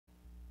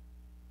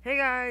Hey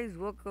guys,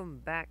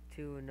 welcome back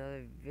to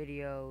another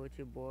video with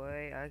your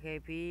boy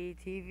RKP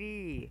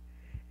TV.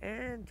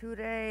 And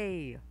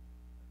today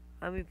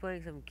I'll be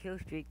playing some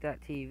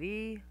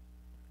Killstreak.tv,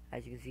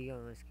 as you can see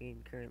on my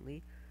screen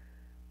currently.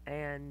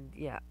 And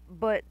yeah,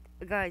 but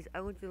guys, I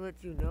want to let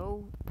you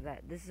know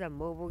that this is a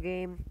mobile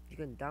game. You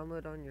can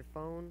download on your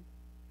phone,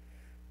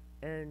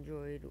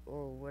 Android,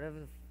 or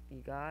whatever you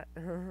got.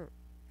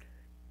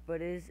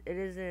 But it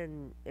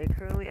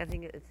currently, I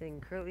think it's in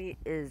currently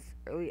is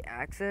early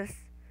access.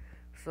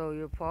 So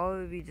you'll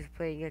probably be just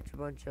playing against a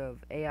bunch of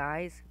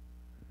AIs,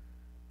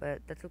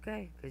 but that's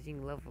okay, because you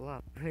can level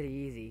up pretty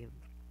easy.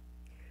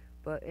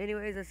 But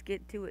anyways, let's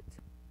get to it.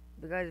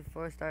 But guys,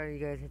 before I start, you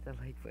guys hit the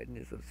like button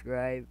and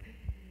subscribe.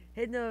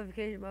 Hit the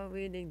notification bell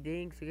and ding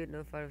ding so you get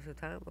notified every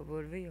time I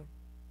upload a video.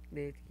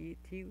 Let's get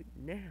to it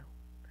now.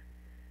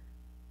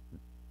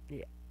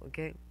 Yeah,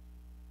 okay.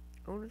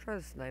 I want to try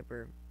the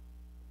sniper.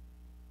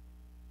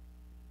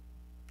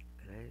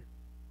 Can I?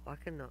 Oh, I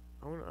cannot.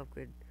 I want to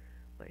upgrade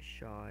my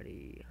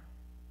shoddy.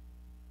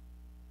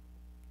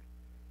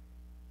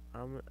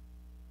 I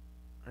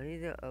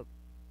need to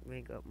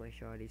rank up my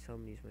shoddy.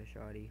 Someone use my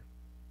shoddy.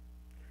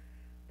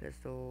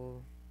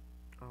 Pistol.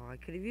 Oh, I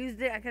could have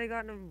used it. I could have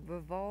gotten a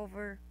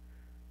revolver.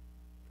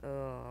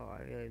 Oh,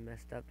 I really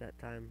messed up that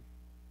time.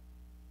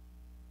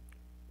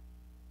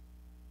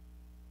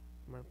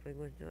 Am I playing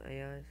with no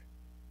AIs?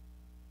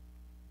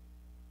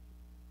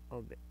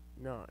 Oh,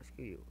 no,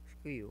 screw you.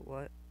 Screw you.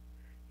 What?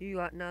 You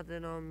got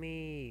nothing on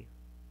me.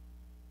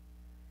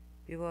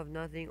 People have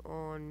nothing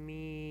on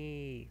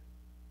me.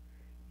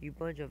 You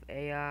bunch of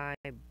AI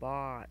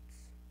bots.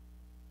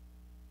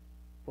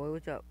 Boy,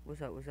 what's up?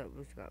 What's up? What's up?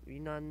 What's up? You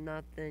got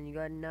nothing. You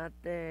got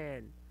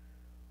nothing.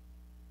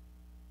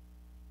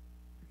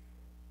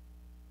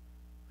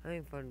 I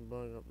ain't fun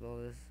blowing up all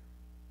this.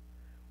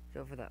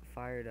 Except for that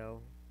fire,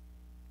 though.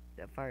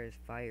 That fire is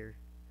fire.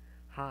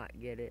 Hot,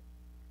 get it?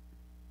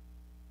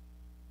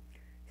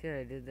 See what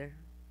I did there?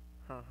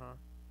 Haha.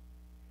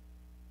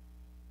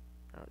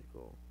 That was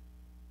cool.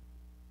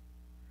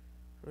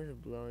 I'm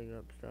just blowing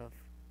up stuff.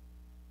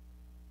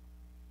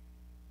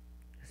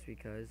 Just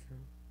because.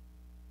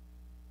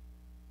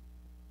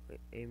 Wait,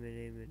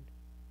 aiming.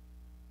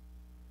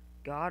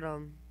 Got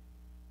him.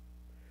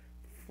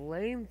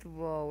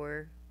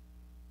 Flamethrower.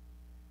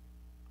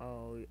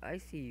 Oh, I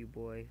see you,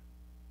 boy.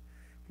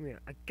 Come here.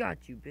 I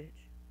got you,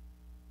 bitch.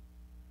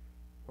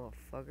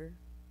 Motherfucker.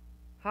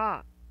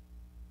 Ha!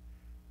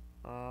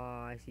 Oh,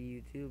 I see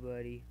you too,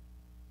 buddy.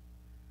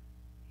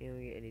 You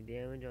don't get any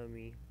damage on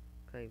me.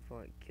 Can't even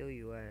fucking kill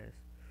you ass.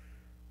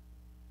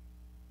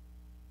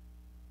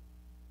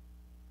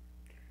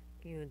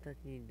 Can't even touch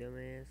me,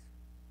 dumbass.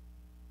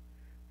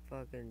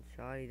 Fucking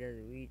shoddy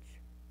doesn't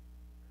reach.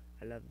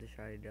 I love the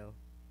shoddy though.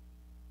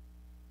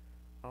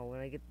 Oh, when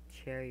I get the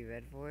cherry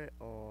red for it,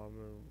 oh,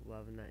 I'm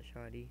loving that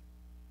shoddy.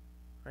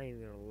 I ain't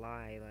even gonna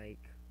lie,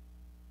 like.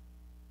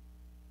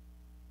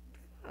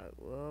 Fuck.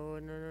 Whoa,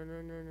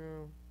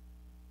 no.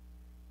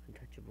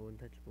 Untouchable.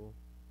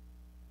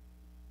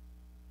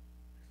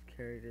 This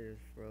character is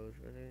froze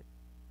with it.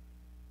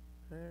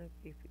 Kinda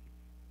creepy.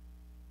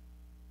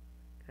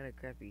 Kinda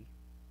crappy.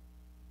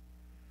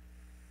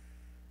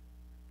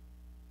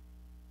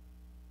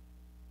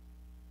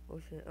 Oh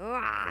shit.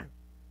 Ah!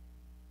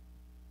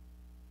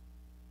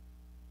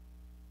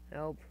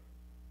 Help.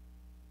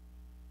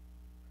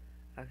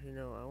 Actually,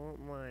 no, I want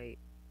my.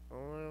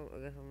 Oh, I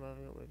guess I'm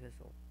leveling up my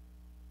pistol.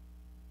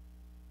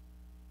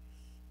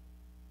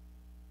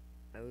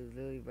 I was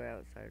literally right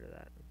outside of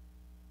that.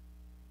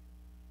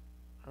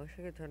 I wish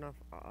I could turn off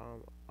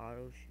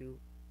auto shoot.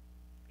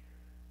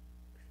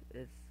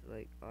 It's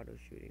like auto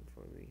shooting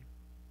for me.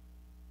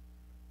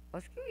 Oh,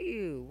 screw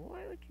you!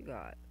 What you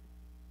got?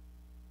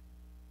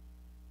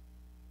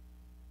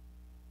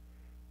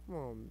 Come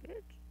on,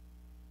 bitch.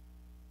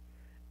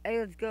 Hey,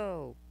 let's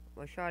go.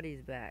 My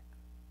shoddy's back.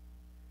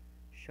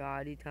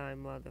 Shoddy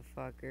time,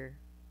 motherfucker.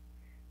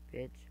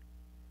 Bitch.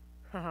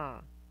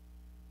 Haha.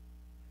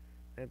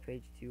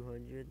 Page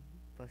 200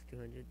 plus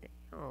 200.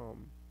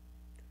 Damn.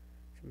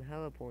 Some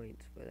hella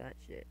points for that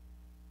shit.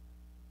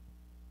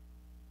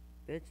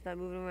 Bitch, stop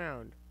moving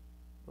around.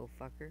 Little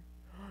fucker.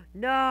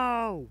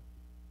 No!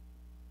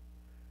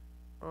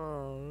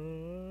 Oh.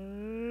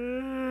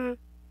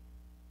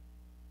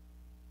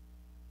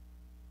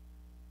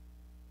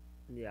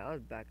 Yeah, I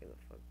was backing the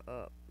fuck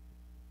up.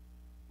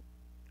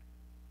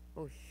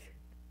 Oh shit.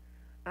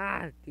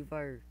 Ah, too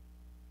far.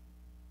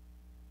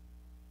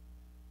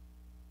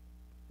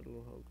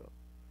 Little hogo.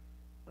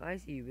 I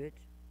see you, bitch.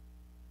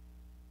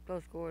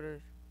 Close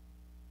quarters.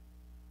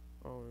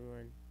 Oh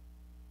man.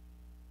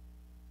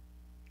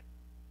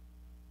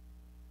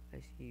 I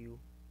see you.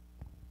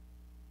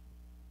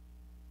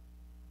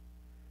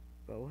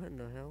 Bro, what in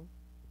the hell?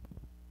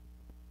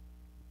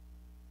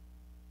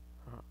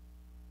 Haha.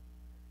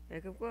 Yeah,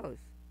 come close.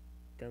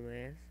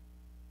 Dumbass.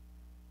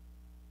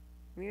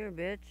 Come here,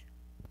 bitch.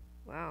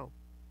 Wow.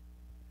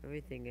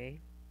 Everything, eh?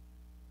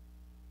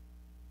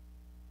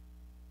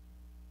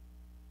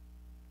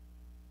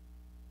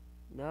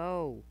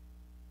 No.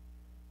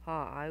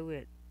 Ha, I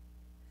went.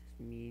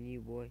 Me and you,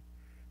 boy.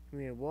 Come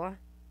here, boy.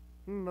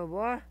 Come here,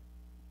 boy.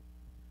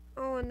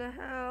 Oh, in the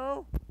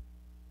hell?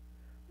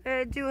 I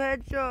had 2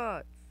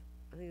 headshots.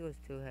 I think it was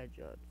 2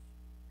 headshots.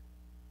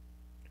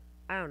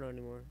 I don't know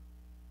anymore.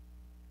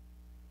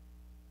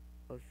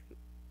 Oh,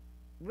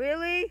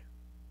 really?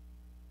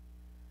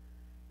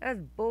 That's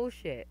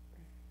bullshit.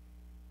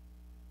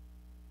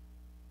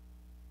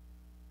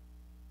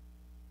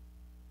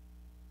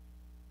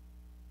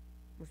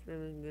 What's my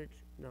name, bitch?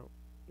 No,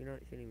 you're not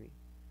shooting me.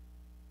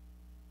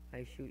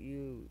 I shoot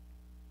you,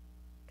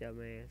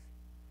 dumbass.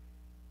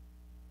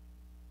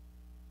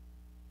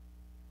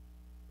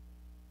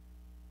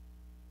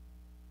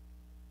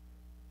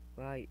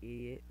 Bye,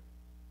 idiot.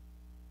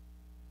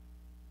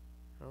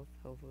 Health.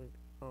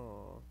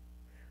 Oh,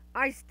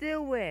 I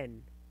still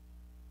win.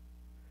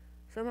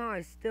 Somehow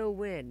I still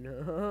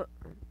win.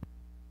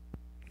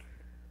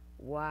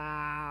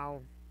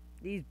 Wow.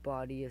 These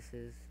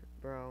bodyises,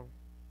 bro.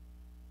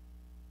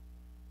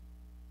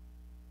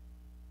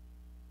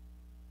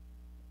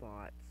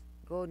 Bots.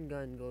 Golden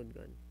gun, golden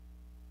gun.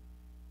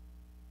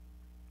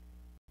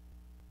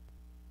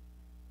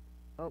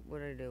 Oh, what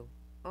did I do?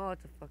 Oh,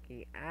 it's a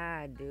fucking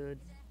ad, dude.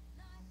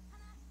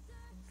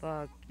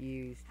 Fuck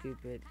you,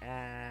 stupid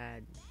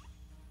ad.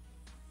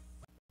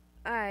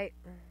 Alright.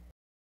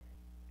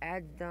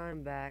 Ad's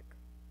done, back.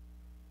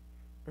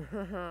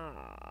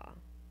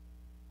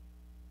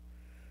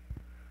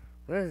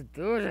 Let's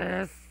do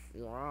this.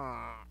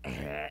 I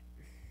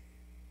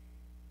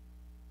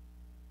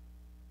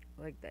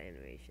like the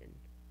animation.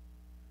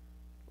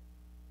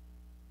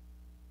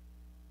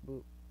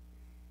 Boop.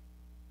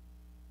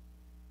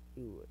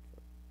 He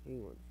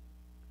wants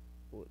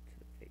bullet to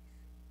the face.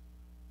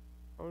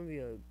 I want to be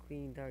a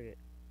clean target.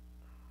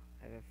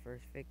 I have a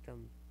first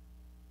victim.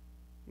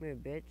 Come here,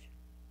 bitch.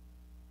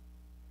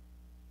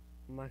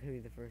 I'm not gonna be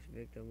the first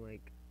victim.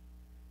 Like,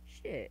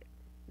 shit.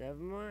 Never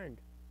mind.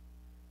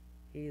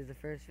 He is the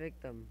first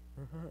victim.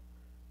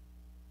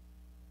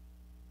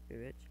 Hey,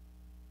 bitch.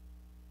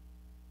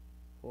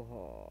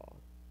 Oh.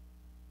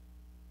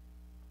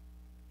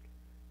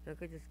 I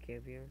could just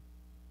camp here.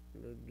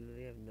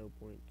 Literally have no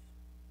points.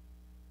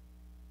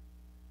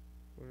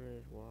 I'm gonna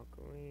just walk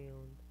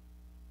around.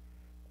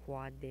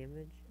 Quad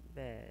damage?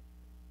 Bad.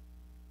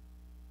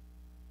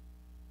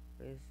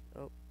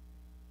 Oh.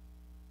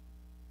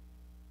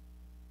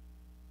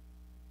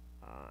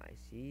 I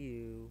see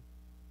you.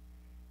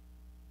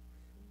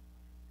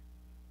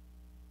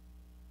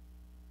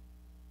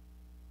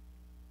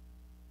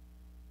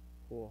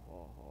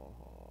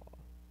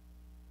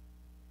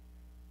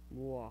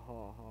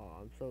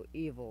 I'm so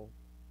evil.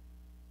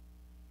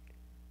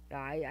 Yeah,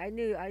 I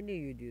knew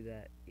you'd do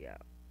that. Yeah.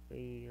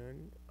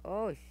 And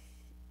oh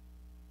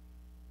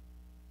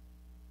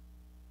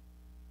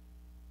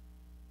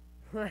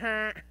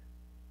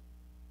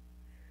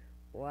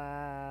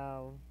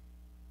wow.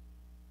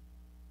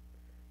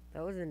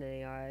 That was an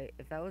AI.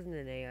 If that wasn't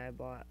an AI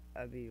bot,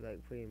 I'd be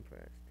like pretty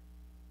impressed.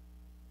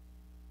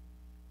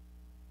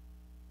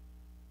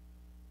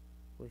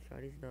 Well,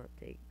 Shotty's not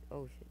take.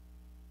 Oh shit.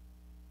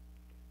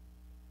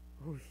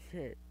 Oh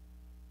shit.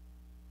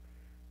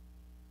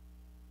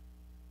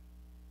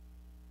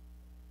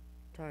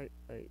 Target.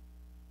 Wait.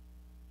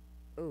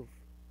 Oof.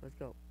 Let's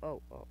go.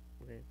 Oh.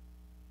 Okay.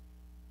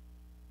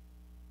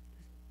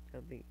 Just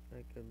jumping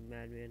like a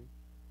madman.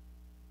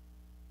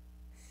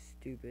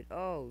 Stupid.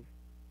 Oh.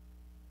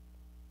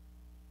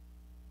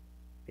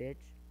 Bitch.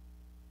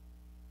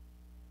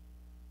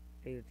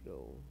 Hey, let's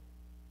go.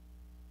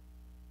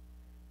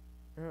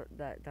 Not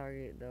that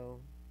target though.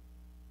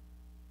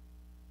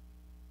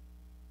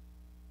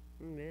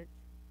 Bitch.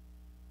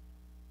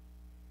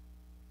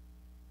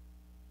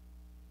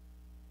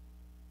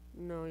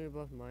 No, you're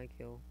both my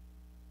kill.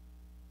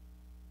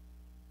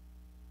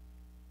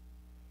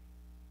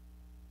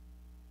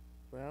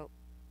 Well,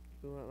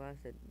 who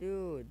lasted?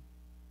 Dude.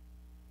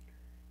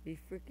 These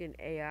freaking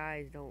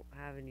AIs don't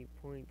have any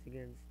points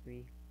against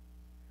me.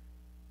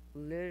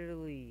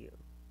 Literally.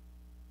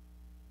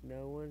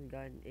 No one's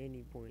gotten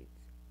any points.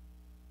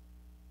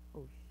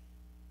 Oh,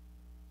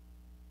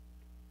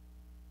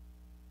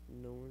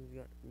 no one's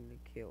gotten the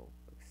kill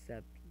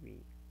except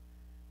me.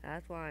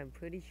 That's why I'm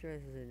pretty sure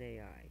this is an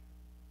AI.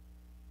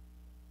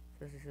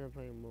 Especially since I'm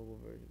playing a mobile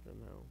version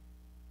somehow.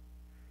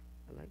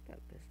 I like that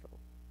pistol.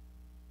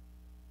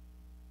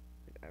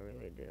 Like, I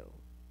really do.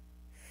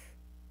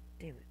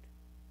 Damn it.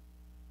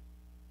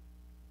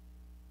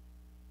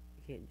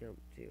 You can't jump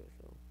too,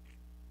 so.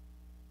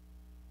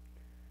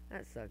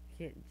 That sucks.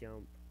 You can't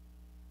jump.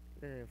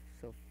 You're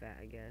so fat,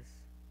 I guess.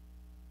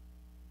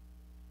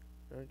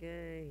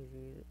 Okay, he's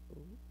gonna.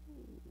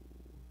 Ooh.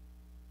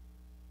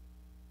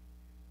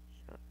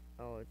 Shot.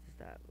 Oh, it's just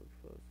that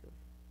explosive.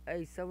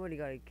 Hey, somebody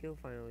got a kill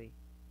finally.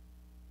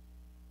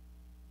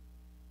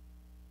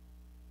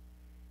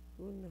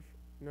 Who in the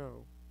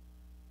no.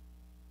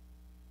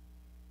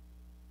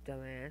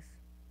 Dumbass.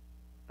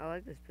 I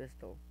like this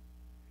pistol.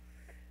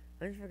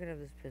 I wish I could have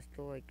this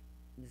pistol like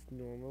just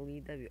normally.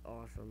 That'd be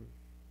awesome.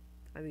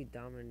 I'd be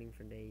dominating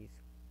for days.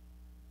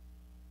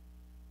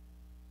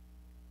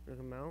 Look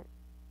him out.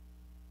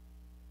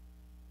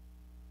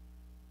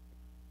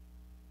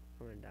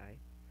 I'm gonna die.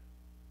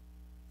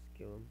 Let's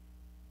kill him.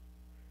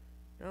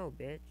 No,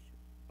 bitch.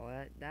 Oh,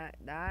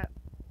 that.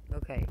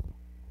 Okay.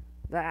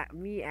 That,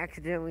 me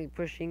accidentally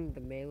pushing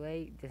the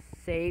melee just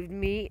saved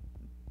me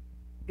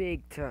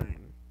big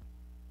time.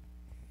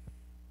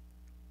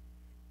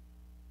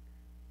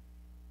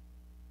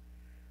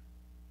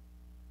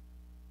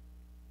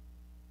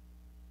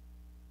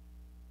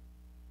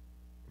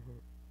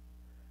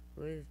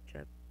 What is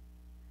trap?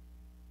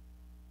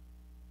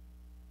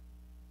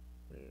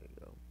 There we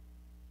go.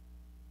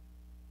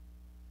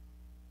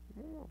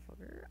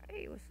 Motherfucker.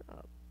 Hey, what's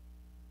up?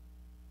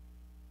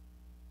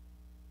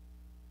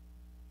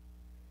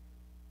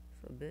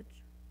 What's up, bitch?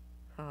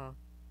 Haha.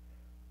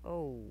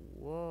 Oh,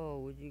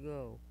 whoa, where'd you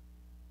go?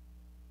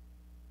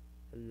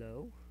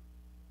 Hello?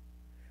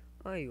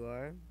 Oh, you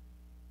are.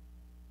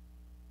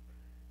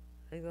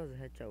 I think that was a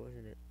headshot,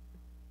 wasn't it?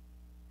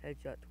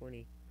 Headshot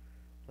 20.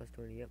 Plus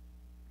 20, yep.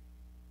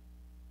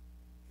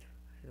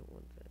 I don't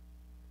want that.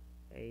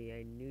 Hey,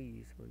 I knew you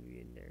was going to be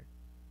in there.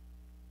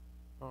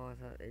 Oh, I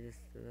thought I just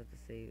was about to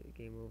say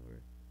game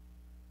over.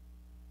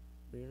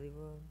 Really,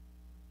 bro?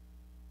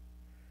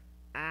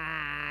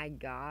 Ah, I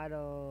got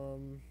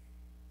him.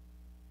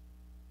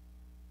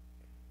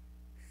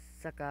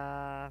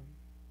 Sucker.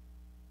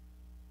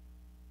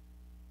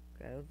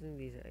 Okay, I don't think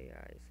these are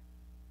AIs.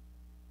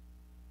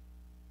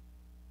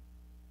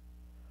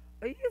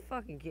 Are you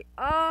fucking kidding?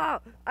 Oh,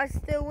 I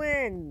still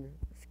win.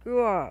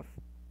 Screw off.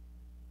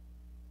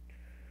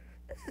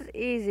 This is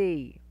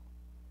easy.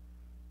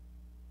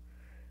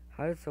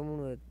 How did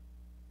someone with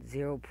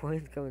 0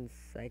 points come in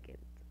second?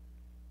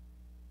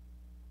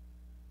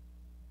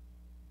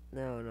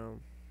 No.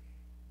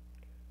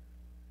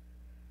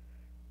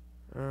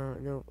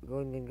 No,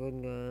 golden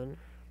gun.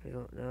 Please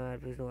don't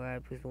add, please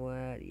don't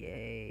add.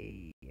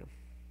 Yay.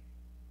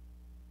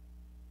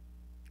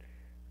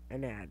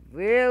 An ad.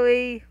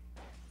 Really?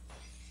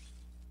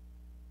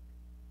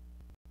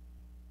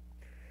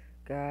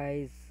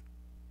 Guys,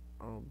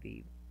 I'll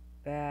be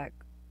back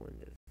when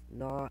there's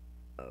not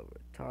a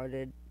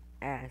retarded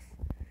ass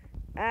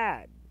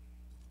ad.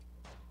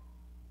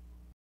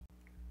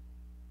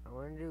 I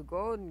want to do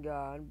golden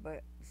gun,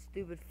 but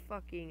stupid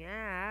fucking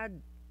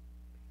ad.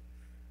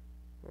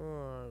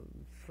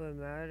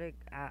 Phlegmatic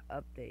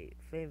update.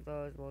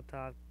 Flamethrowers,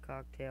 Molotov,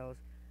 cocktails,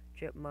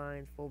 trip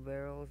mines, full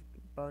barrels,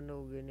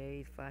 bundle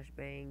grenades,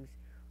 flashbangs,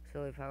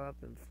 silly power up,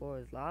 and floor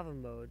is lava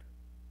mode.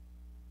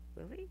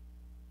 Really?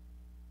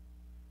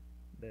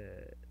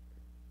 But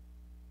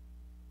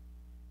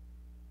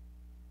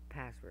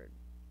password.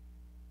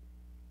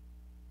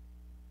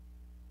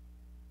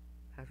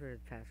 Password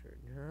is password.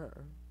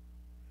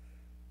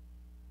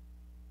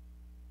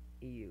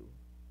 EU.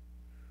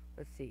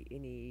 Let's see.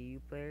 Any EU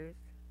players?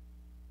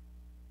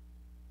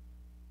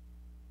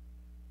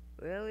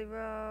 Really,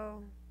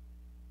 bro?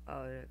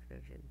 Oh, no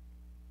connection.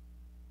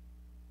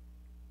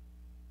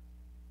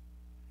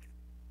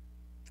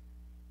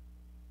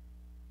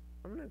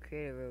 I'm gonna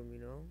create a room, you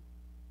know?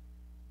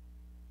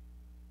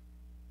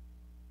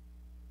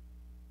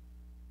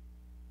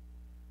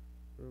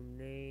 Room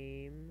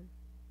name.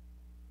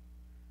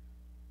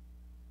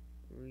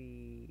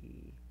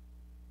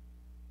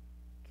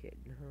 Kid,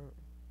 huh?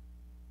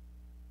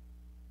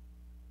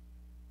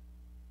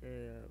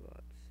 Yeah,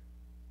 bots.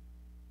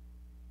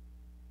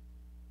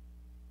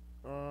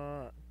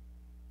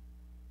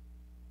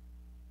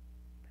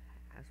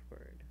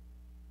 Password.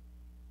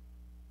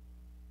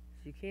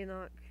 So you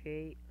cannot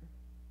create.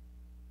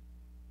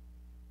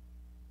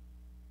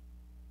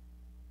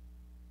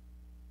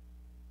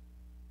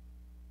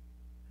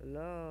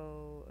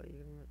 Hello? Are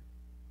you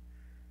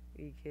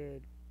gonna.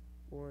 Kid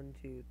 1,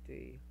 2,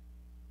 3.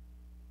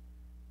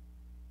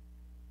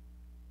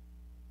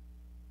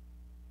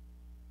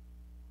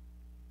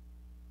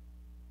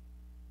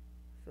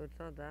 So it's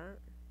not that?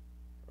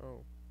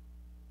 Oh.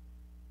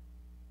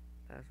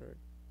 Password.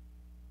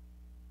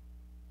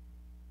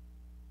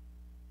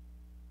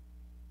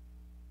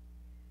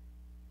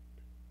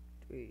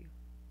 Three.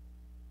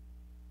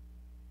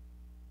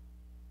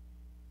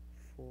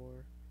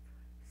 4.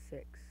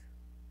 6.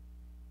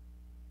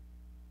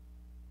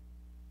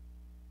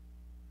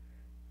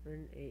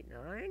 7, 8,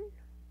 9?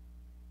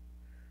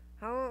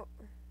 How?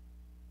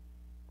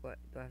 What?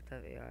 Do I have to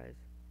have AIs?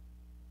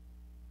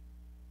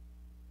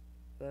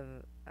 I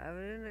have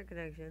an internet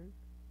connection.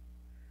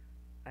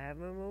 I have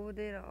my mobile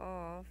data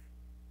off.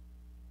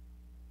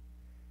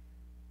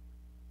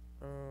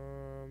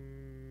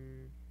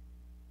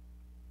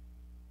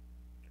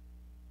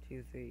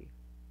 2, 3.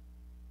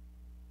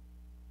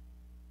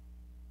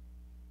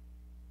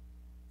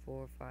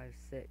 4, 5,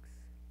 6.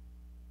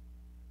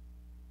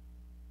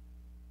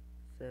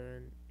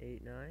 7,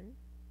 8, 9.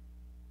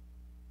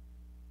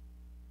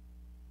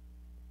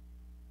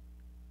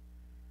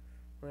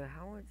 Wait,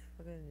 how much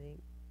fucking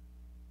ink?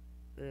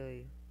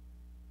 Really?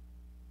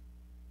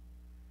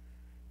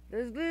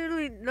 There's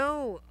literally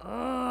no.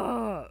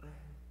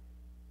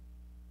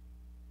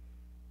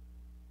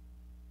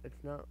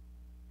 It's not.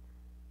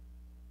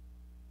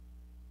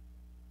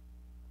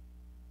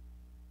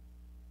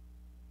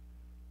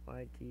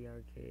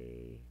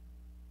 YTRK.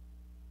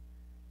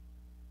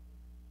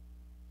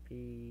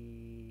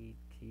 PTV.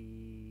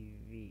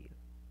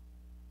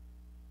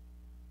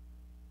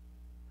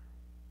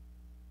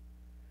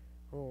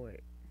 Oh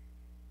wait.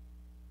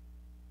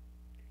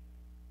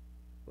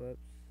 Whoops.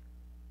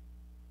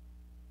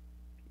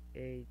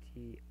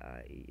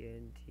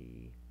 ATIENT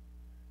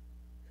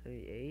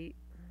 78.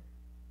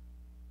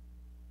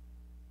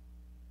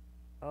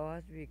 Oh, it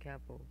has to be a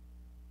capital.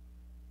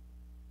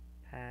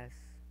 Pass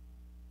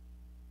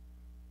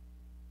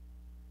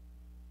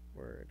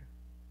word.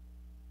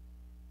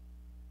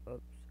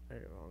 Oops, I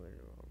did it wrong.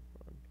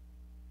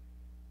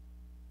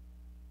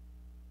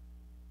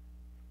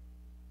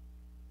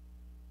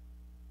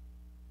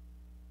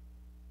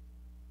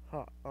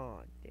 Hold on.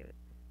 Oh, damn it.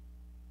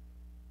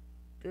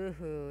 Dude,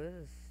 this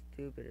is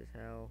stupid as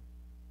hell.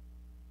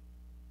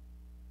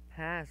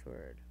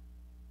 Password.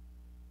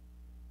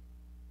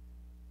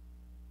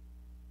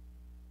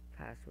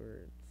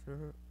 Passwords.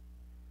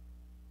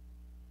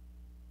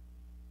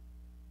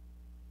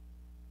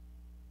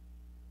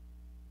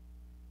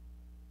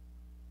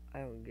 I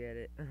don't get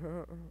it.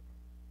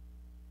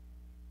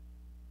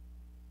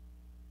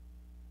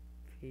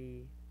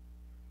 P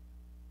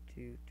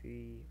 2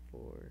 3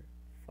 4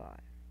 5.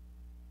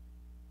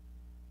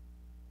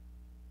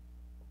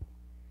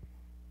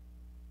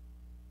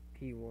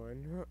 P1.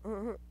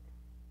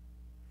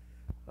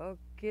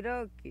 Okie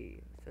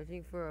dokie.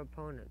 Searching for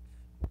opponents.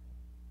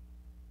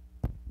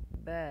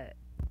 Bet.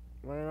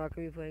 We're not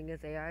gonna be playing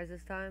against AIs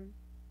this time?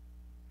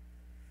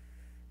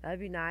 That'd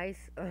be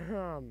nice.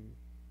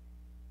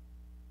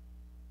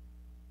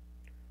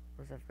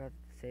 Once I forgot to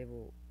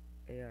disable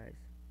AIs.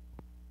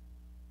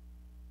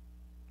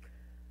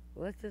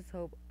 Let's just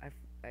hope I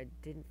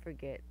didn't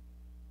forget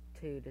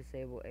to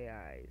disable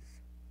AIs.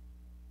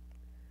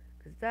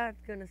 Cause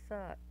that's gonna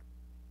suck.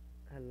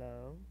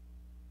 Hello?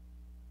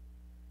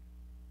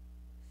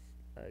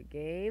 A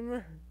game?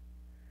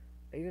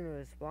 Are you gonna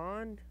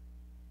respond?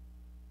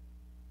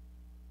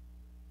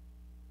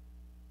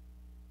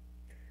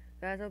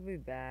 Guys, I'll be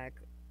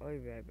back. I'll be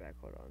right back.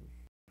 Hold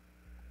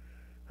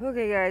on.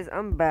 Okay, guys,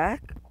 I'm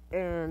back.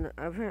 And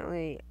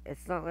apparently,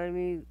 it's not letting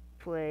me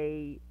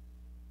play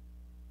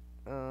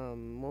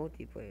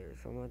multiplayer.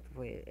 So I'm going to have to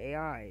play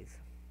AIs.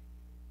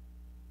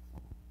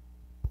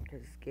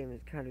 Because this game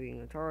is kind of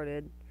being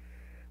retarded.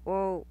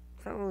 Well,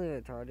 it's not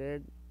really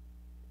retarded.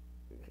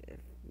 If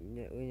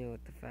we know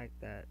with the fact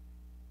that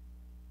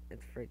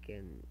it's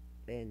freaking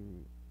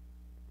in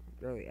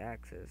early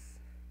access.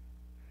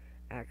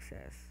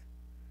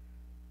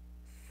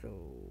 So,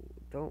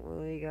 don't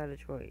really got a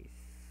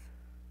choice.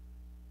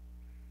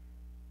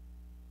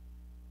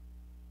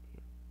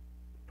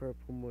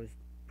 Purple was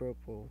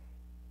purple.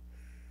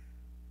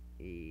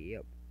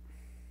 Yep.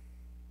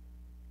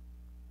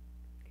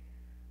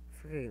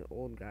 Freaking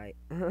old guy.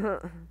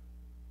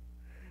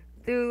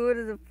 Dude, what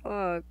the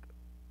fuck?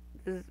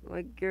 This is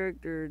my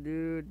character,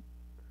 dude.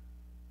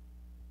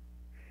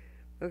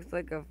 Looks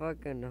like a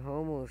fucking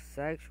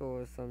homosexual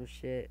or some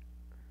shit.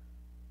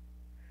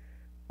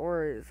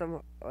 Or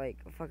some, like,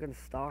 fucking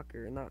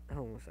stalker. Not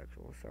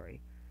homosexual,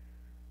 sorry.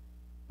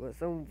 But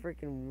some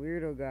freaking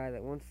weirdo guy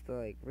that wants to,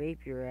 like,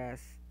 rape your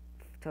ass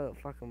till it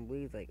fucking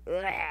bleeds, like,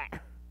 ugh!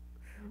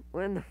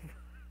 When the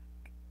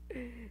fuck?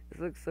 This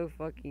looks so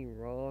fucking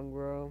wrong,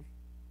 bro.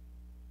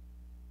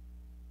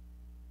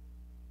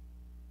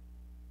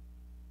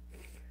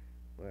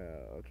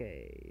 Well,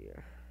 okay.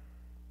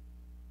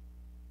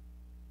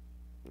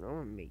 I'm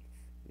a mace.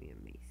 Give me a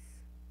mace.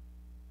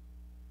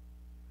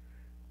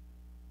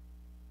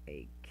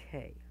 A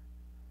K.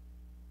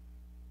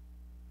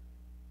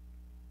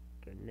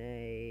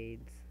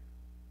 Grenades.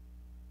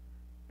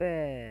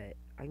 Bet.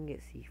 I can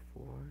get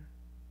C4.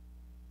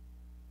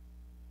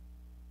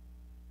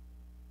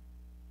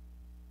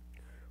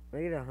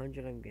 When I get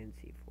 100, I'm getting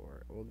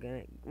C4.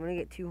 When I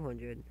get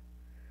 200,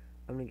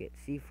 I'm gonna get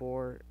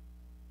C4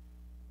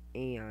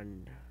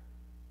 and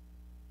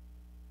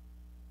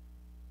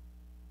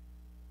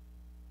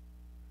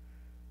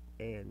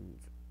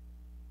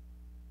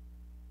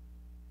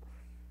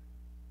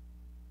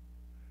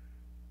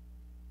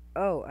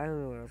oh, I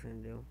don't know what I was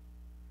gonna do.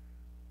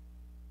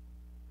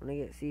 When I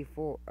get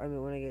C4,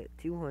 when I get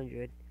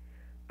 200,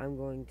 I'm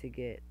going to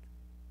get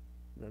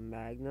the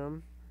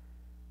Magnum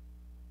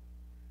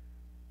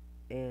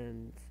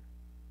and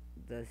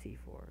the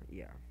C4.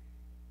 Yeah,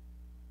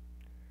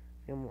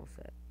 I'm all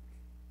set.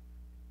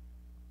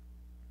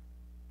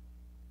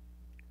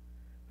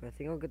 But I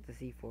think I'll get the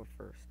C4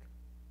 first.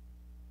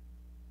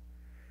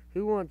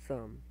 Who wants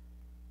some?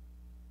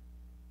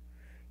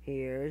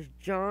 Here's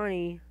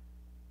Johnny.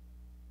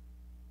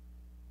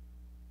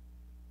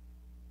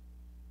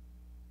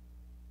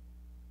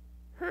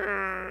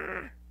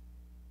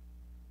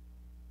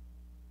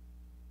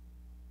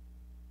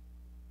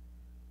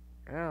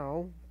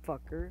 Ow,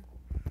 fucker.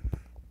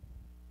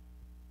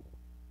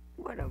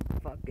 What a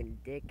fucking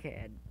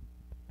dickhead.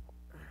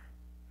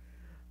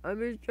 I'm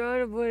just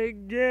trying to play a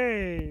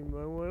game.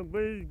 I want to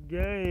play this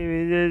game.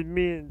 It's just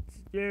being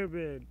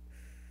stupid.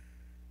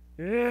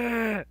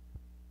 Yeah.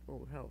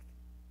 Oh, health.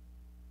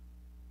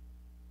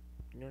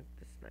 Not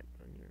the snipe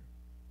on here.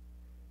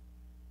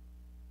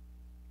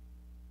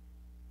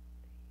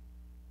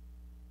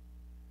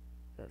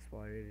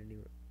 spotted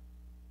anywhere.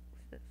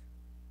 What's this?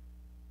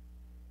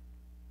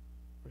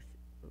 What's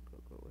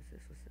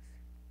this? What's this?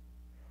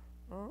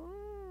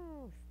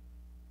 Oh,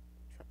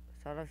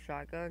 sawed-off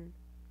shotgun.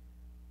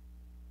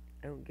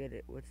 I don't get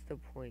it. What's the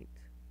point?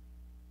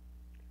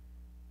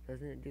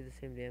 Doesn't it do the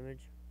same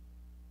damage?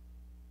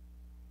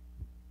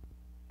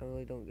 I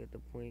really don't get the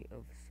point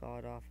of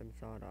sawed off and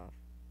sawed off.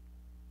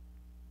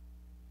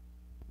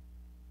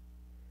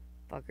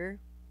 Fucker.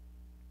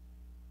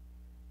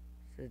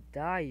 Says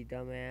die, you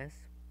dumbass.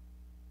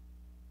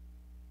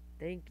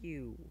 Thank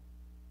you.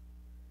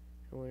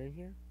 Someone in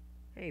here?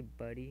 Hey,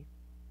 buddy.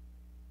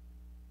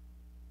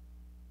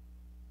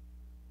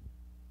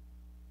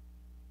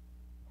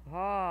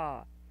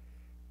 Ha!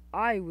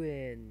 I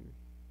win.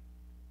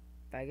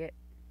 Faggot.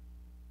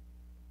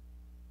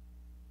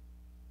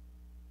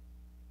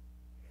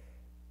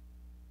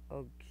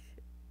 Oh,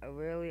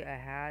 really? I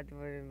had to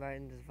put an invite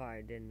into the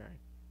fire, didn't I?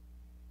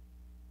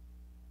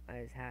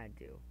 I just had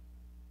to.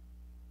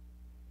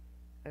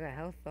 I got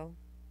health, though.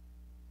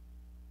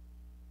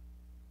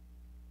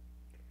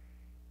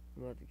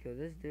 I'm about to kill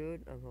this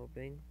dude, I'm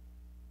hoping.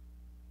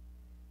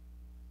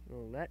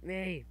 Oh, let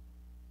me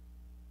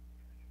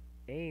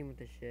aim with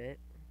the shit.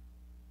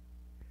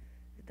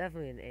 It's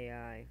definitely an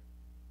AI.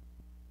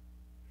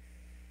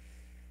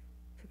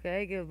 It's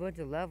okay, I get a bunch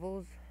of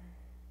levels.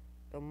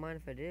 Don't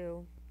mind if I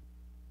do.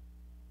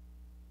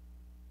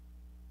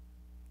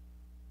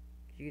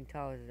 You can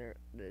tell since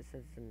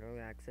it's an early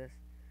access,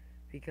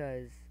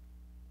 because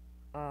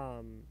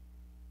on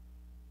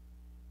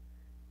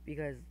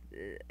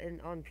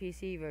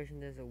PC version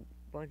there's a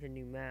bunch of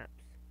new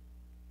maps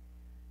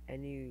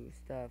and new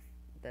stuff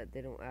that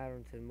they don't add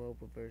onto the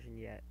mobile version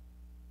yet.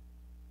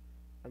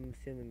 I'm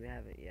assuming they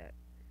haven't yet.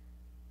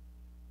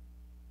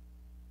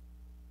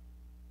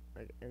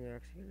 Like, and they're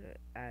actually gonna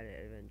add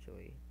it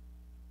eventually.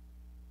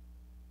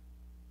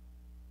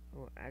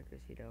 Oh,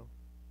 accuracy though.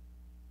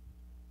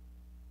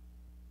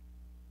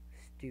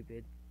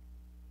 Stupid.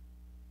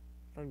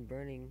 Fun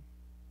burning.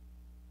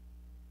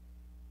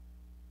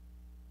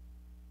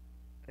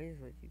 I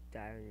just let you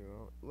die on your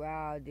own.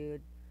 Wow,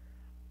 dude.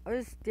 I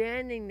was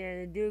standing there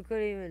and the dude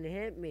couldn't even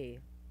hit me.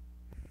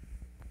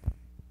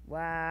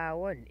 Wow,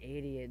 what an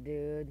idiot,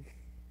 dude.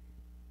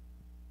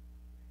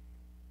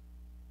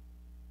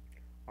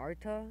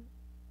 Arta?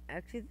 I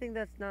actually think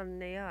that's not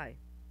an AI.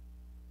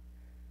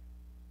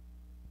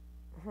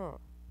 Huh.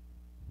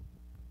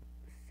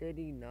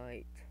 City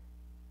Night.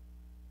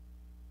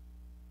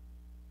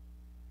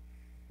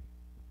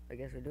 I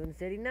guess we're doing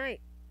City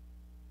Night.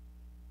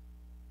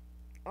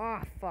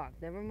 Ah, oh, fuck.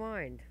 Never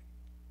mind.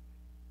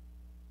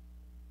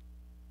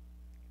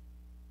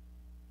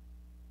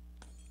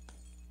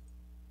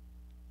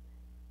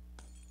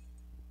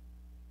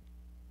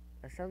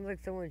 That sounds like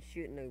someone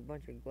shooting a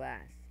bunch of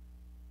glass.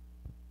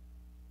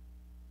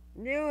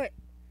 Knew it!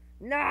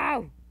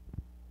 No!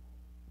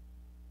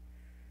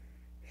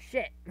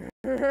 Shit.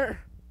 That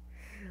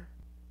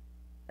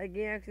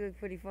game actually looked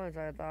pretty fun,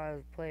 so I thought it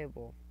was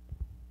playable.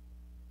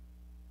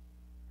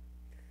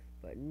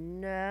 But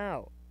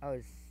no, I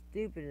was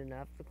stupid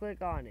enough to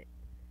click on it,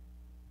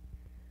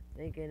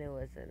 thinking it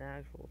was an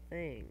actual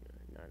thing,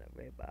 not a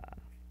ripoff.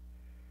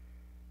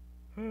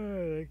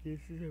 Oh, this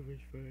is so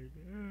much fun.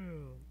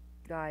 Oh.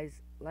 Guys,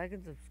 like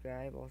and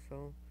subscribe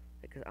also,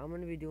 because I'm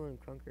going to be doing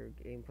Crunker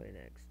gameplay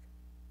next.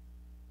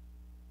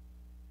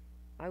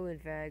 I win,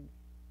 fag.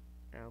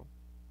 Ow.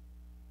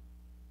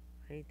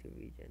 I need to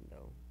regen,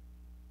 though.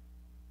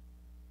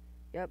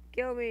 Yep,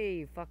 kill me,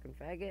 you fucking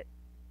faggot.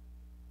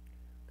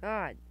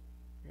 God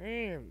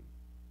damn.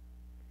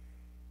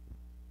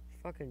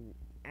 Fucking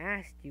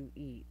ass you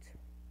eat.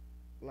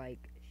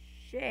 Like,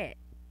 shit.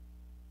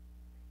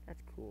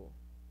 That's cool.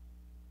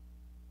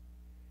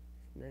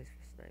 It's nice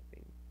for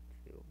sniping,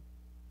 too.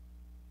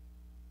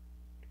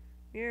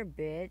 Here,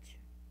 bitch.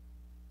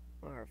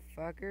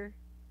 Motherfucker.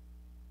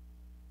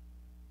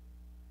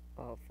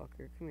 Oh,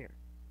 fucker. Come here.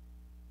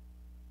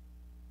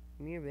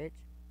 Come here, bitch.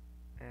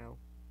 Ow.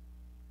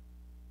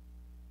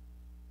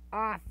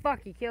 Ah,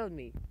 fuck, he killed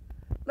me.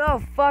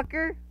 No,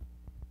 fucker.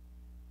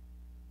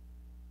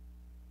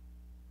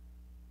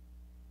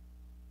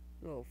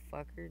 Little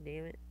fucker,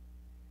 damn it.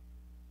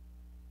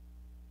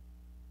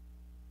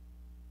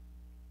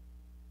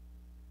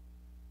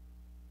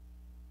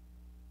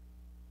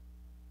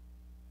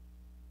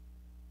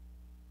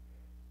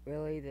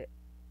 Really?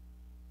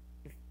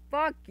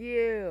 Fuck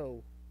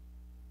you!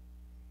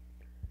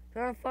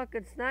 Trying to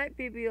fucking snipe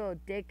people, you little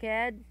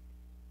dickhead.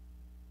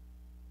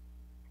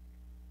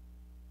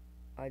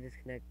 I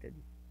disconnected.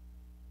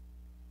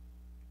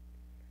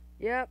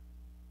 Yep.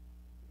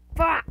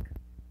 Fuck!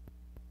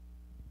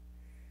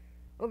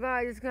 Well,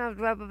 guys, just gonna have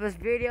to wrap up this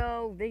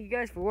video. Thank you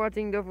guys for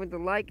watching. Don't forget to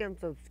like and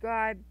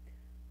subscribe.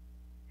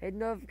 Hit the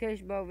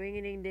notification bell,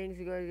 ring ding ding,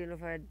 so you guys get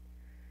notified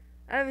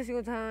every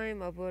single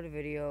time I upload a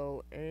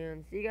video.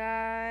 And see you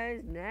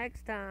guys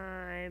next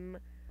time.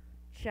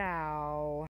 Ciao.